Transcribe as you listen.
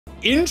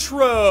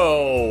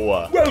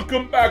intro.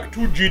 Welcome back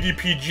to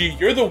GDPG.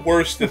 You're the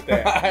worst at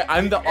that.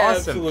 I'm the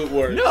awesome. Absolute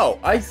worst. No,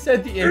 I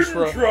said the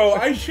intro.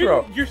 I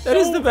should. You're so. That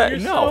is the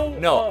best.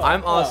 No,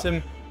 I'm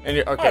awesome. And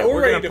you're, okay, right,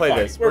 we're gonna play fight.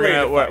 this. We're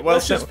ready to fight.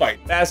 Let's just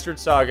fight. Bastard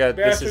Saga.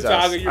 Bastard this is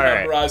Saga. us. You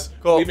remember us?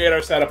 Cool. We made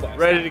our setup last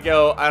Ready time. to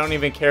go. I don't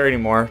even care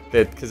anymore,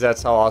 because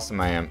that's how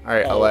awesome I am. All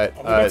right, I'll let.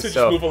 I'm going to just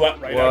move a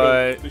lot right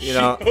out of the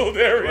shield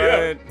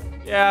area.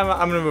 Yeah,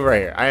 I'm gonna move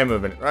right here. I am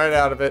moving right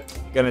out of it.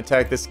 Gonna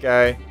attack this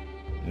guy.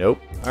 Nope.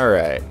 All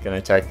right, gonna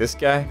attack this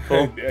guy.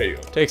 Cool. There you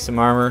go. Take some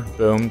armor.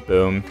 Boom,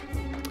 boom.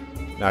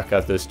 Knock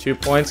out those 2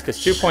 points,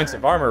 because 2 points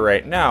of armor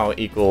right now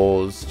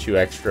equals 2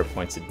 extra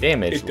points of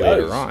damage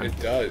later on. It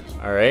does.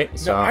 All right.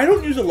 So no, I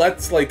don't use a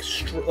let's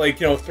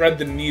thread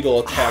the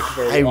needle attack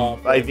very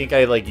often. I think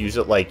I use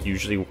it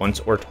usually once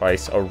or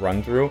twice a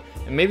run through,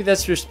 and maybe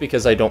that's just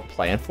because I don't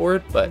plan for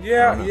it. But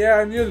yeah,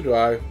 neither do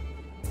I.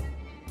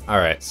 All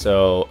right,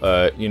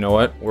 so you know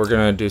what? We're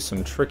gonna do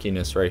some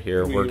trickiness right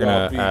here. We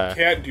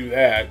can't do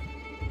that.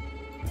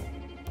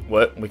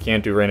 What? We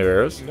can't do rain of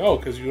arrows? No,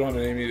 because you don't have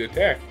an enemy to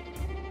attack.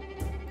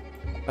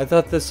 I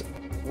thought this.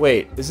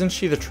 Wait, isn't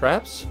she the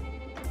traps?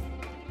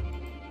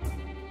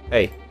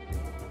 Hey.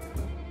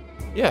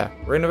 Yeah,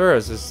 rain of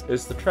arrows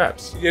is the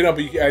traps. Yeah, no,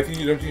 but I think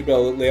you don't need to be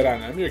able to lay it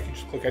on enemy, or you can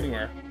just click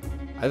anywhere.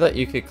 I thought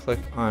you could click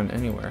on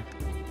anywhere.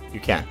 You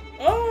can.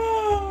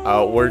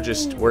 Oh.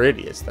 We're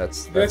idiots.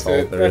 That's all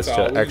it. there is That's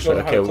all. to.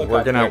 Actually, okay,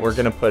 we're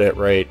gonna put it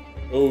right.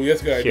 Oh,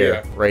 that's a good here,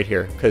 idea. right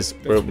here, because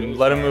we'll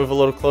let him move a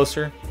little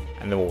closer,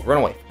 and then we'll run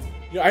away.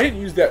 Yeah, I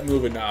didn't use that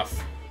move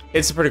enough.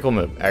 It's a pretty cool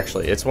move,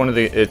 actually. It's one of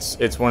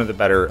the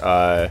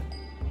better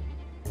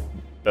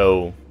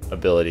bow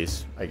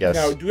abilities, I guess.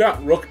 Now, do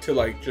not Rook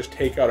to just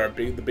take out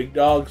the big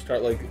dog.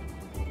 Start working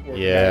on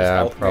his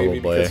health, probably,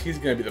 maybe, because he's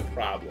gonna be the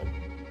problem.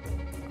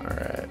 All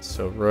right,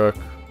 so Rook,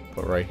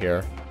 put right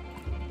here,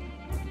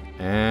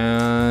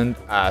 and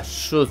I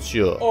shoot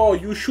you. Oh,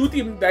 you shoot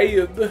him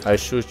dead. I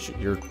shoot you.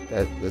 You're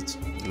that's.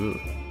 Ugh.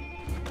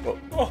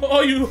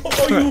 Oh, you.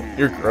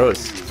 You're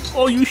gross.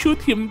 Oh, you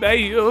shoot him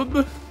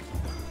dead.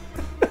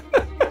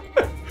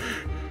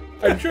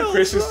 I'm sure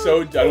Chris is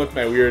so done with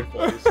my weird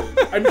voices.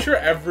 I'm sure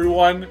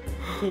everyone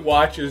who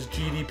watches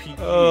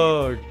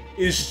GDPG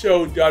is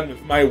so done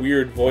with my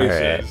weird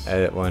voices. Alright,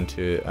 edit 1,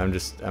 2. I'm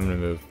just gonna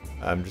move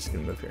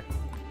here.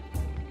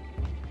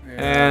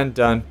 And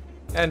done.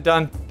 And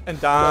done.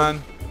 And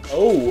done.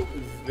 Oh,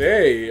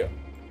 they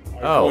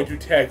are going to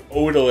tag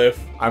Odalith.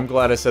 I'm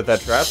glad I set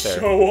that trap there.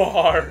 So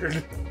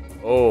hard.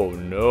 Oh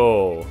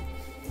no.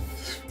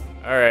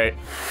 Alright.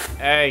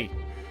 Hey,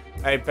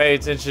 pay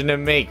attention to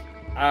me.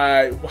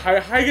 How you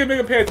gonna make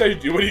him pay attention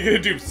to you? What are you gonna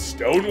do?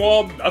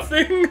 Stonewall?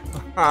 Nothing?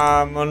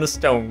 I'm on the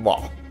stone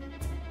wall.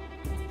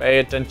 Pay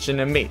attention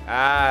to me.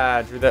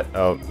 Drew that.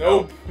 Oh. Nope.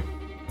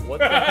 No. What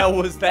the hell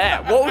was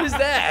that? What was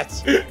that?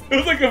 It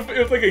was like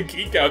a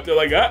geek out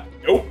there.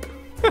 Nope.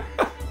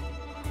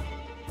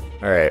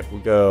 All right,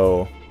 we'll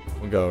go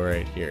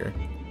right here.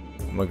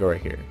 I'm gonna go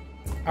right here.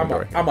 I'm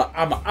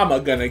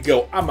gonna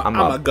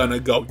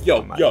go.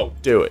 Yo.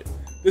 Do it.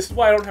 This is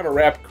why I don't have a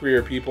rap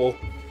career, people.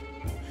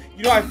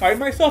 You know, I find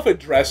myself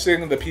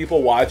addressing the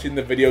people watching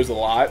the videos a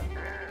lot.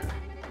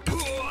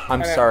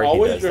 I'm sorry he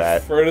does that. I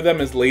always refer to them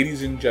as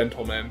ladies and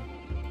gentlemen.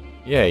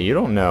 Yeah, you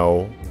don't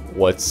know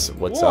what's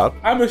up.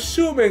 I'm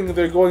assuming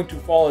they're going to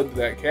fall into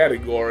that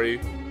category.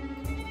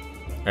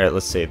 All right,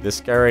 let's see.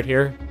 This guy right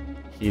here,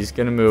 he's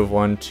gonna move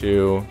 1,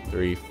 2,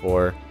 3,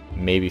 4,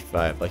 maybe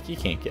 5. He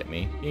can't get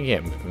me. He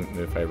can't move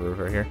if I move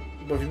right here.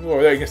 But if you move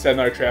over there, you can set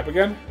another trap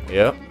again.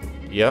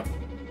 Yep.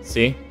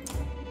 See?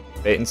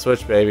 Bait and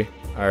switch, baby.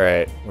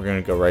 Alright, we're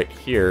gonna go right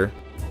here.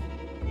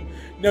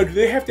 No, do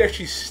they have to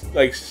actually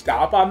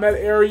stop on that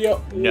area?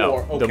 No.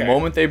 Okay. The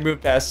moment they move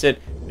past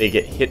it, they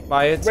get hit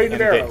by it, and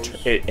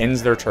it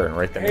ends their turn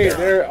right then. Hey,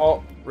 they're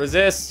all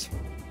resist.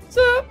 What's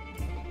up?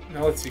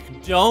 Now let's see.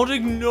 Don't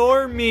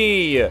ignore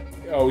me.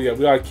 Oh yeah,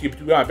 we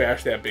gotta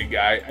bash that big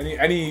guy.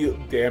 Any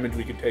damage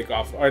we can take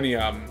off, or any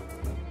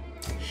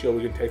shield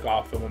we can take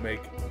off, and we'll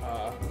make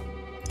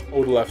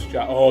Odaleth's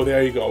job. Oh,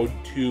 there you go.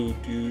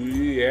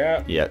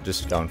 Yeah,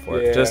 just going for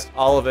it. Just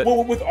all of it.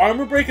 Well, with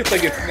armor break, it's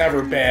it's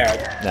never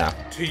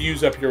bad to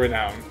use up your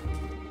renown.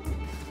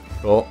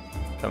 Cool.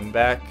 Come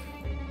back.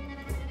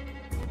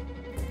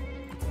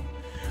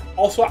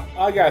 Also,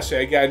 I gotta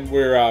say again,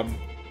 we're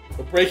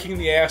breaking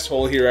the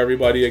asshole here,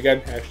 everybody.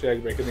 Again,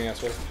 hashtag breaking the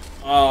asshole.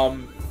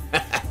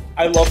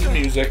 I love the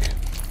music.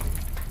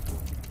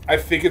 I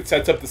think it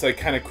sets up this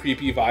kind of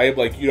creepy vibe.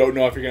 You don't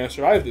know if you're gonna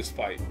survive this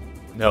fight.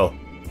 No,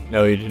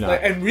 you do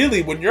not. And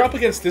really, when you're up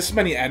against this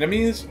many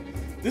enemies,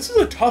 this is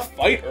a tough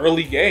fight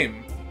early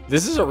game.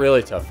 This is a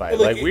really tough fight.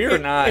 We are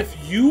not... If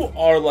you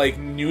are,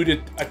 new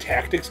to a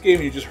tactics game,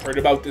 and you just heard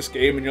about this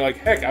game, and you're like,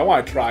 heck, I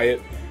want to try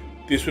it,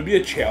 this would be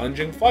a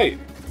challenging fight.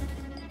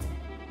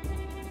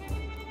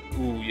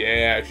 Ooh,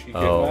 yeah, she did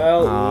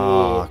well.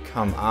 Oh,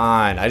 come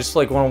on. I just,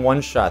 want to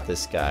one-shot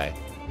this guy.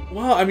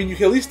 Well, I mean, you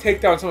can at least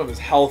take down some of his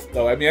health,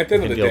 though. I mean, at the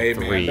end of the day,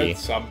 man,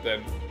 that's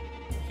something.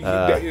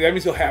 That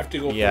means he'll have to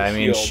go. Yeah, for I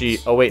mean, shields. she.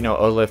 Oh wait, no.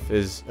 Olaf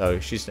is. Oh,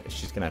 she's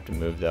gonna have to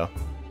move though.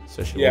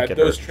 so she Yeah, won't get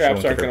those her,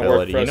 traps she won't aren't get her gonna work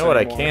ability. for You us know what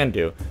anymore. I can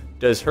do?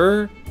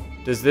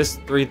 Does this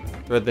thread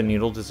the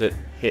needle? Does it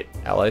hit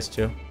allies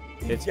too?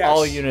 It's Yes.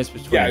 all units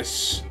between.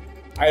 Yes.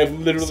 I have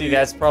literally. See,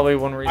 that's probably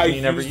one reason I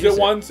you never used use it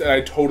once, and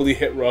I totally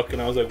hit Rook,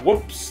 and I was like,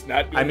 "Whoops!"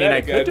 Not doing I mean, that I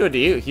again. could do it to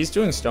you. He's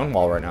doing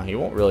Stonewall right now. He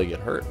won't really get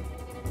hurt.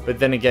 But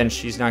then again,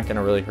 she's not going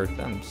to really hurt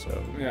them, so...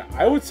 Yeah,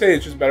 I would say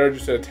it's just better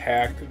just to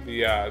attack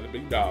the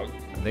big dog.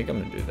 I think I'm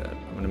going to do that.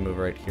 I'm going to move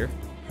right here.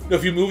 No,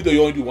 if you move, though,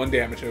 you only do 1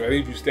 damage. I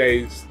think if you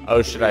stay...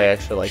 Oh, should I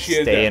actually, like, She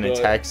has stay that and ability.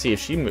 attack? See, if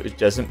she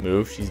doesn't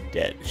move, she's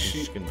dead.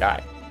 She's going to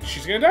die.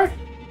 She's gonna die?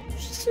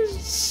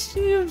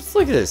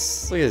 Look at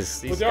this. Look at this.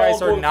 These But they're all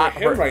guys are going not for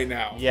him hurt. right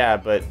now. Yeah,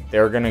 but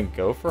they're going to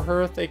go for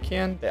her if they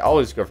can. They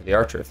always go for the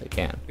archer if they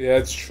can. Yeah,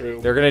 that's true.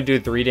 They're going to do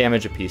 3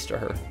 damage apiece to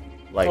her.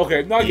 Like,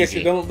 Okay, no, I get easy.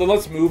 you. Then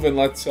let's move and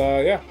let's,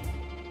 yeah.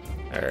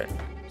 Alright.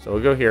 So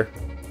we'll go here.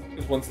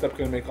 Is 1 step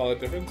gonna make all the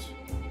difference?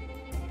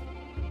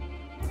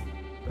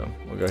 So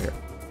we'll go here.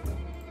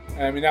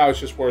 I mean, now it's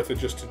just worth it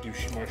just to do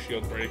more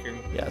shield breaking.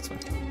 Yeah, that's fine.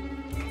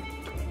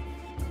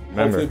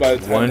 Remember, Hopefully by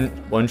the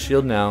time- one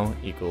shield now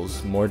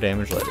equals more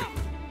damage later.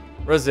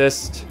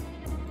 Resist.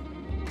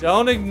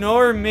 Don't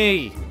ignore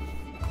me.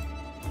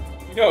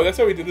 You know, that's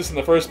why we did this in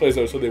the first place,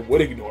 though, so they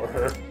would ignore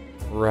her.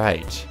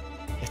 Right.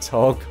 It's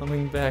all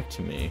coming back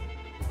to me.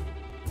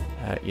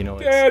 You know,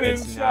 Dead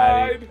it's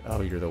inside. not.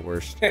 Oh, you're the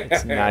worst.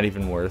 It's not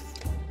even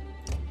worth.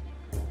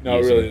 No, it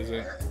using. really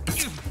isn't.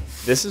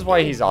 This is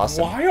why he's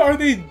awesome. Why are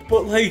they?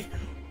 But like,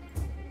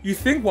 you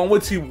think one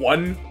would see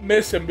one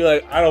miss and be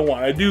like, "I don't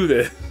want to do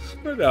this,"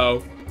 but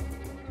no.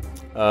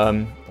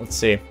 Let's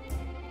see.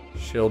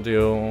 She'll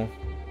do.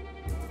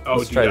 Oh,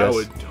 Let's dude, try I this.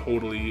 would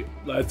totally.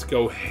 Let's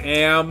go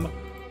ham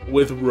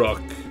with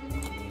Rook.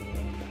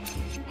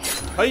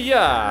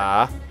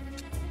 Hiya!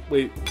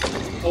 Wait.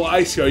 Oh,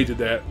 I see how you did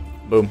that.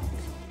 Boom.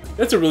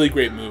 That's a really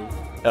great move.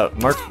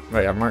 Mark.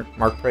 Right,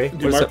 Mark Prey.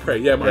 Dude, What is Mark it? Prey.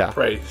 Yeah, Mark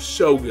Prey.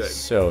 So good.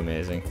 So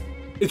amazing.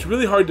 It's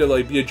really hard to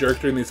like be a jerk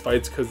during these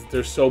fights because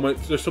there's so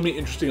many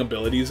interesting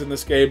abilities in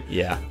this game.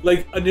 Yeah.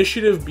 Like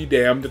initiative be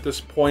damned at this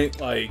point,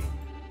 like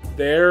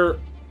their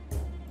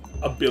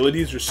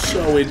abilities are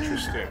so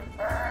interesting.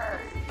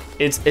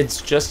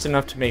 It's just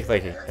enough to make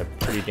like a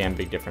pretty damn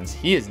big difference.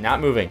 He is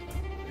not moving,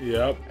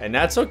 Yep, and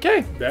that's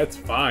okay. that's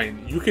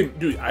fine. You can,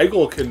 dude.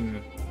 Eigel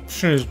can.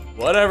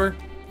 Whatever.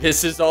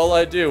 This is all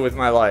I do with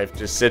my life.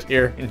 Just sit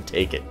here and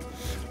take it.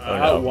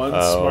 One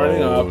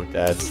smarting up.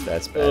 That's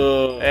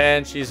bad.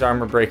 And she's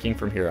armor breaking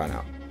from here on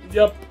out.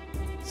 Yep.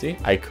 See,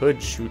 I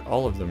could shoot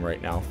all of them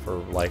right now for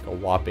like a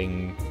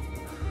whopping.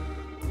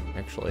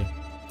 Actually,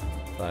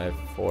 5,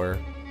 4.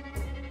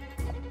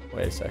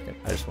 Wait a second.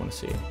 I just want to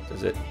see.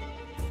 Does it?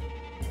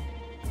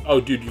 Oh,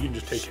 dude, you can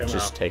just take him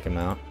Just out. take him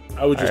out.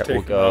 I would just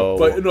Alright, take we'll him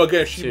go out. But no,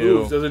 again, she 2.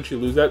 moves, doesn't she?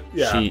 Lose that?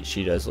 Yeah.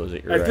 She does lose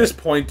it. You're At right. this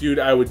point, dude,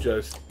 I would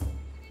just.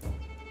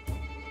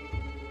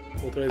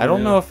 I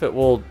don't know if it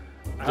will.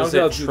 Does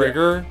I'll it do that.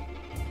 trigger?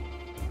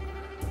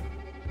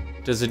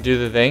 Does it do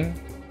the thing?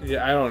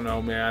 Yeah, I don't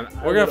know, man.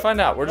 We're gonna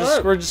find out. We're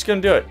just gonna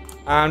do it.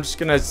 I'm just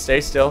gonna stay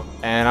still,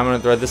 and I'm gonna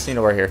thread this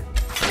needle right here.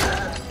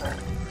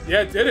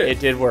 Yeah, it did it. It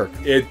did work.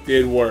 It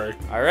did work.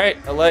 All right,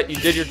 Alette, you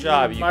did your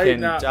job. You Might can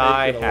not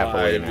die make it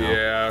happily alive, now.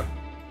 Yeah.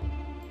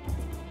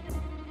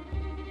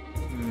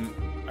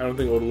 I don't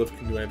think Odalith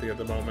can do anything at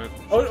the moment.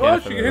 Oh,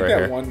 Can't she from can hit right that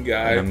here. one And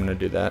guy. I'm gonna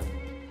do that.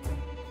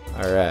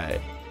 All right,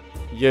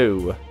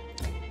 you.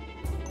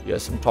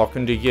 Yes, I'm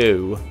talking to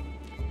you.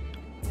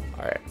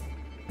 All right,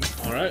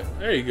 All right,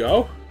 there you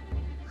go.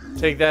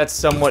 take that,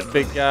 somewhat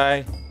big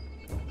guy.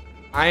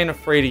 I ain't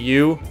afraid of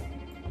you.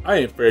 I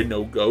ain't afraid of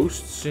no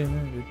ghosts.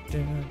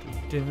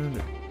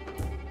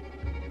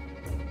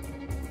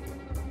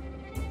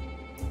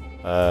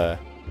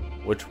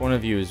 Which one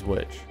of you is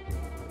which?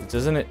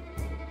 Doesn't it?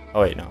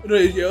 Oh wait, no. No,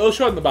 it'll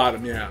show on the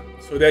bottom, yeah.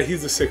 So that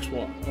he's the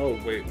 6-1. Oh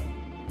wait,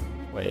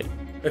 Wait.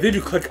 I think if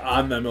you click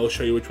on them, it'll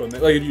show you which one.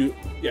 Like if you,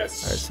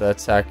 yes. All right, so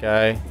that's that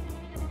guy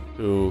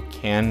who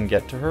can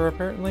get to her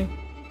apparently.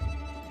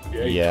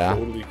 Yeah, you Yeah.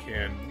 totally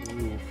can.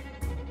 Oof.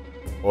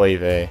 Oy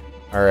vey.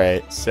 All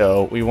right,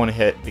 so we want to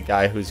hit the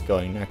guy who's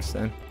going next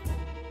then,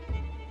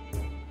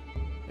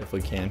 if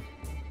we can.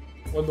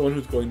 One, the one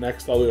who's going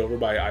next all the way over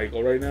by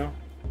Eigel right now.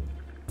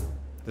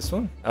 This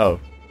one? Oh,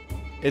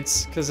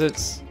 it's because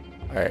it's.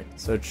 All right,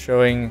 so it's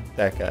showing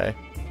that guy.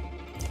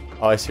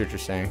 Oh, I see what you're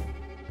saying.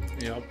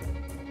 Yep.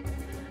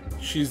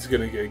 She's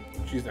gonna get.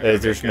 She's not. Gonna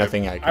There's take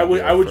nothing it. I can I would.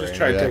 do I would for just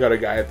try any to of take that. out a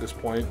guy at this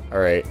point. All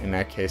right, in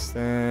that case,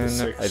 then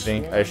The I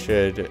think I 6-1.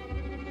 should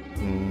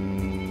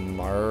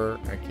mark.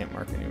 I can't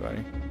mark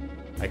anybody.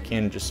 I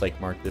can just like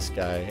mark this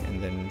guy,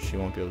 and then she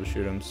won't be able to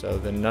shoot him. So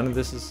then none of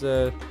this is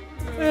none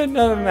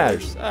of it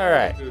matters. All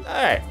right, all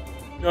right.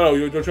 No,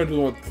 you don't try to do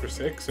the one for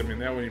 6. I mean,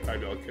 that one you'd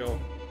probably be able to kill.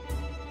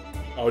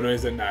 Oh no,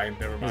 he's at 9.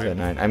 Never He's mind. at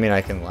 9. I mean, I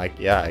can like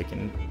I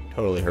can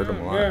totally hurt him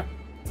a lot. Yeah.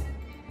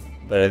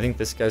 But I think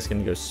this guy's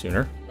gonna go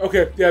sooner.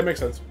 Okay. Yeah, it makes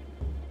sense.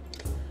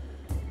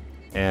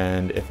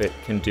 And if it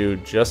can do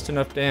just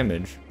enough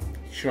damage,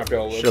 She might be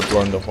able to should live. have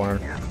blown the horn.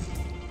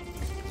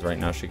 Because right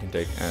now she can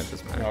take. It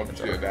doesn't matter. No, but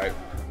she's gonna die.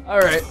 All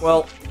right.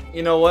 Well,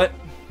 you know what?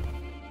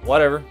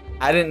 Whatever.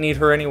 I didn't need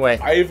her anyway.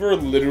 Ivor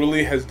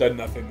literally has done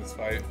nothing this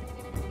fight.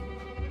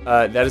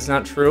 That is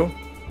not true.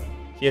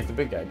 He hit the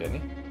big guy,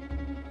 didn't he?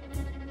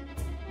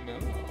 No.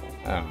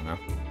 I don't know.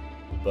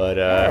 But,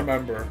 I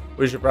remember.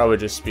 we should probably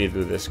just speed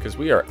through this, because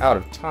we are out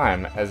of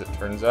time, as it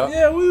turns out.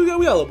 Yeah, we got a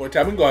little more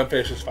time. We can go ahead and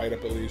finish this fight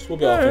up at least. We'll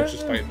be able to finish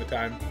this fight in the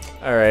time.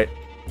 Alright.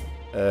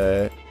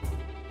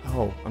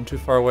 Oh, I'm too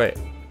far away.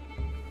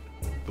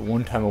 The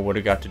one time I would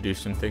have got to do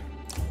something.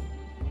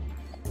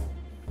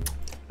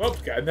 Well,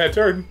 got in that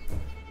turn.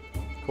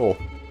 Cool.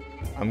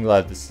 I'm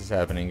glad this is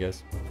happening,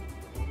 guys.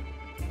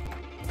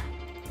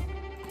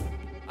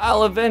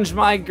 I'll avenge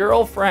my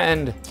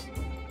girlfriend.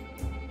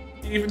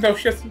 Even though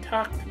she doesn't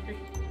talk to me.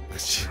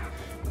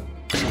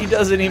 She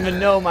doesn't even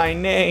know my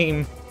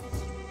name.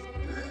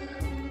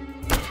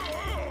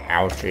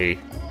 Ouchie.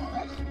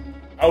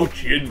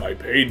 Ouchie in my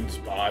pain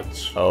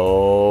spots.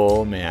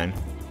 Oh, man.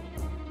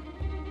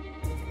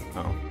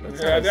 Oh,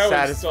 that's not as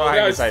satisfying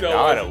as I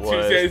thought it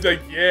was. It's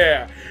like,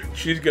 yeah,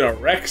 she's gonna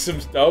wreck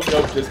some stuff.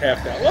 Nope, just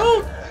half that.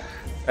 Well,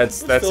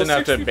 that's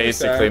enough to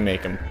basically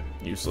make him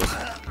useless.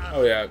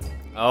 Oh, yeah.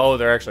 Oh,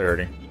 they're actually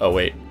hurting. Oh,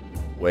 wait.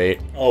 Wait.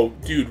 Oh,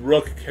 dude,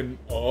 Rook can...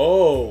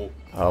 Oh.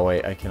 Oh,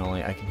 wait, I can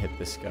hit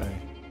this guy.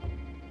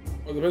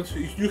 Well,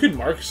 you can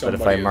mark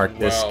somebody. But if I mark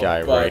this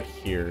guy but... right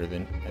here,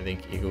 then I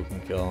think Eagle can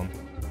kill him.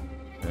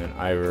 And then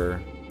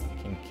Ivor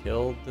can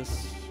kill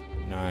this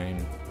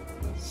 9,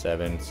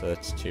 7, so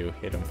that's 2.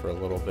 Hit him for a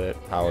little bit.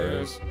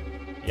 Powers.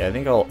 Yeah, I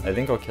think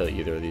I'll kill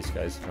either of these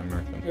guys if I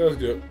mark them. Yeah, let's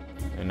do it.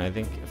 And I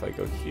think if I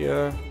go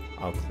here,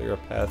 I'll clear a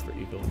path for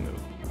Eagle to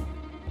move.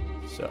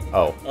 So,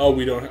 oh. Oh,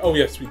 we don't... Oh,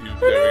 yes, we do.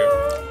 There we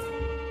go.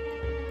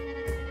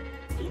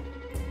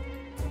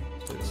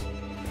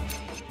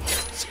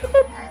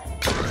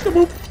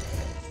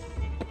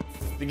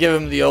 To give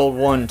him the old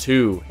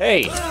 1-2.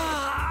 Hey!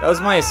 That was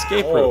my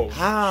escape route.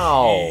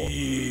 How?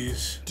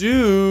 Jeez.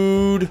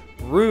 Dude!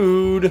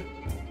 Rude.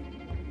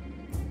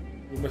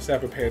 We must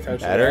have to pay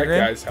attention Battering to that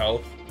ram? guy's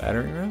health.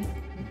 Battering ram?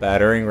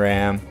 Battering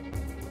ram.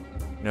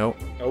 Nope.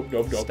 Nope,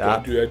 nope, nope.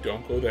 Stop. Don't do that.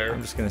 Don't go there.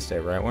 I'm just gonna stay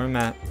right where I'm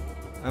at.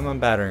 I'm on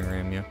battering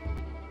ram you.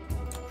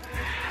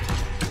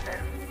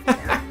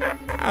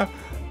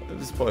 It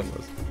was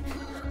pointless.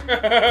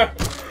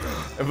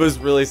 It was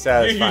really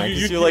satisfying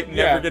because you like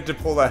never get to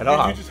pull that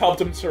off. You just helped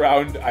him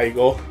surround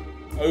Eagle.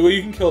 Oh, well,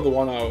 you can kill the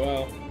one out.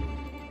 Well,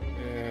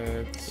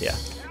 yeah,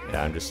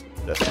 I'm just.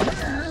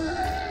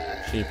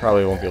 She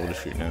probably won't be able to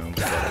shoot now.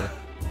 But whatever.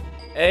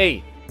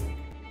 Hey,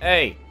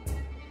 hey,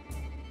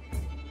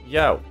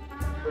 yo,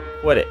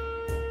 quit it.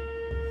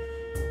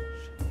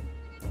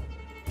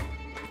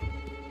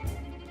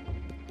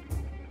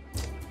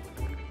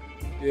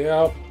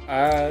 Yeah,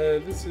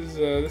 this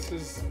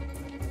is.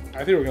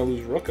 I think we're gonna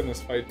lose Rook in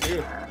this fight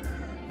too.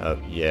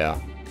 Yeah.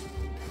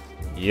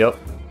 Yep.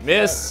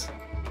 Miss.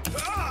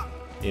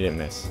 He didn't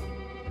miss.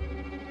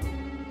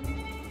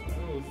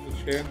 Oh, this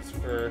is a chance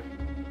for.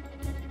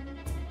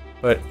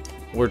 But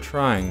we're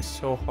trying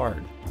so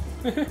hard.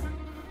 No,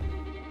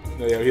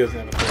 yeah, he doesn't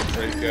have a third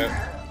break yet.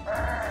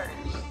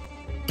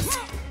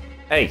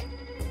 Hey.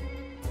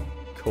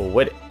 Cool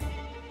with it.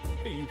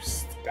 Hey, you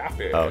stop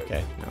it. Oh,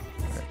 okay. No.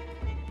 Right.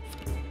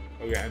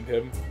 Okay, and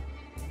him.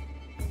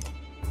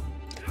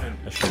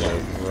 I should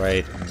have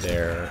right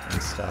there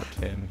and stopped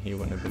him. He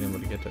wouldn't have been able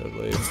to get to the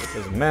blade. It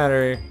doesn't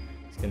matter.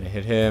 It's gonna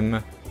hit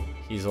him.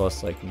 He's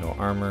lost like no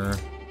armor.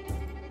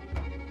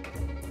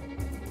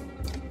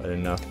 But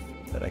enough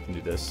that I can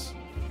do this.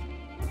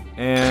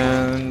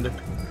 And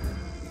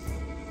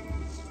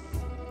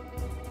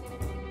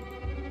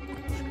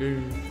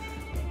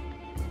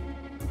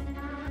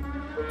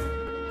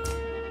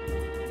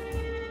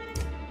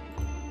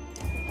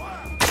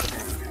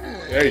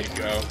there you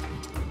go.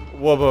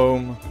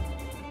 Wha-boom.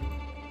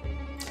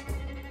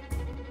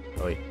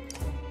 Oi.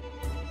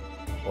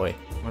 Oi.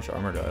 How much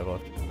armor do I have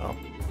left? Oh.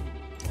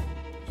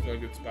 Still a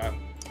good spot.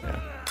 Yeah.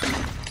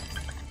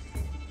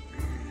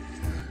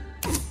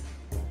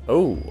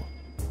 Oh.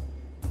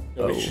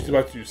 No, she's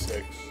about to do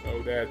 6.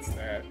 So that's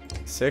that.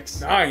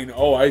 6? 9.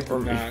 Oh, I did You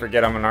not.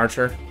 forget I'm an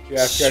archer?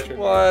 Yeah, I forgot you're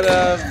What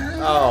up?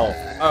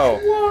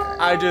 Oh.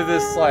 I do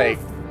this, like,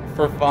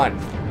 for fun.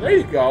 There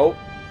you go.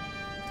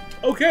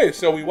 Okay,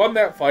 so we won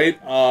that fight.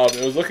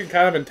 It was looking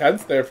kind of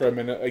intense there for a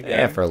minute again.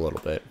 Yeah, for a little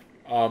bit.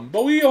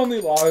 But we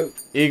only lost.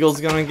 Eagle's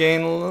gonna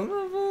gain a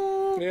little.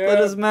 Yeah. That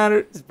doesn't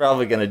matter. He's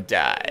probably gonna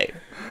die.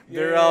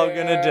 They're all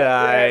gonna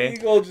die. Yeah,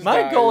 Eagle just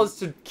My dies. goal is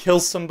to kill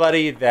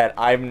somebody that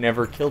I've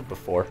never killed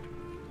before.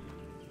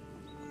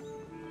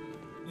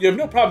 You have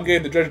no problem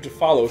getting the judge to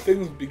follow.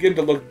 Things begin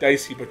to look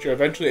dicey, but you're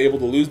eventually able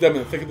to lose them in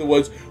the thick of the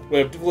woods. When you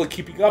have difficulty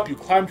keeping up, you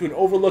climb to an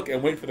overlook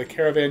and wait for the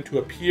caravan to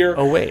appear.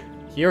 Oh wait,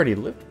 he already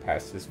lived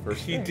past his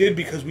first. He did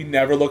because we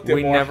never looked at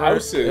more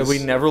houses. We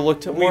never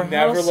looked at more houses. We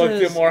never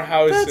looked at more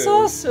houses. That's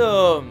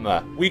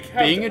awesome. We kept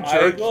Being a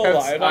jerk kept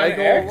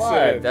Igo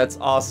alive. That's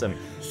awesome.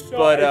 So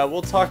but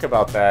we'll talk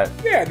about that.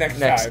 Yeah,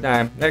 next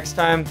time. Next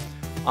time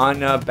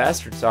on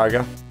Bastard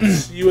Saga.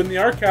 See you in the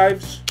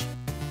archives.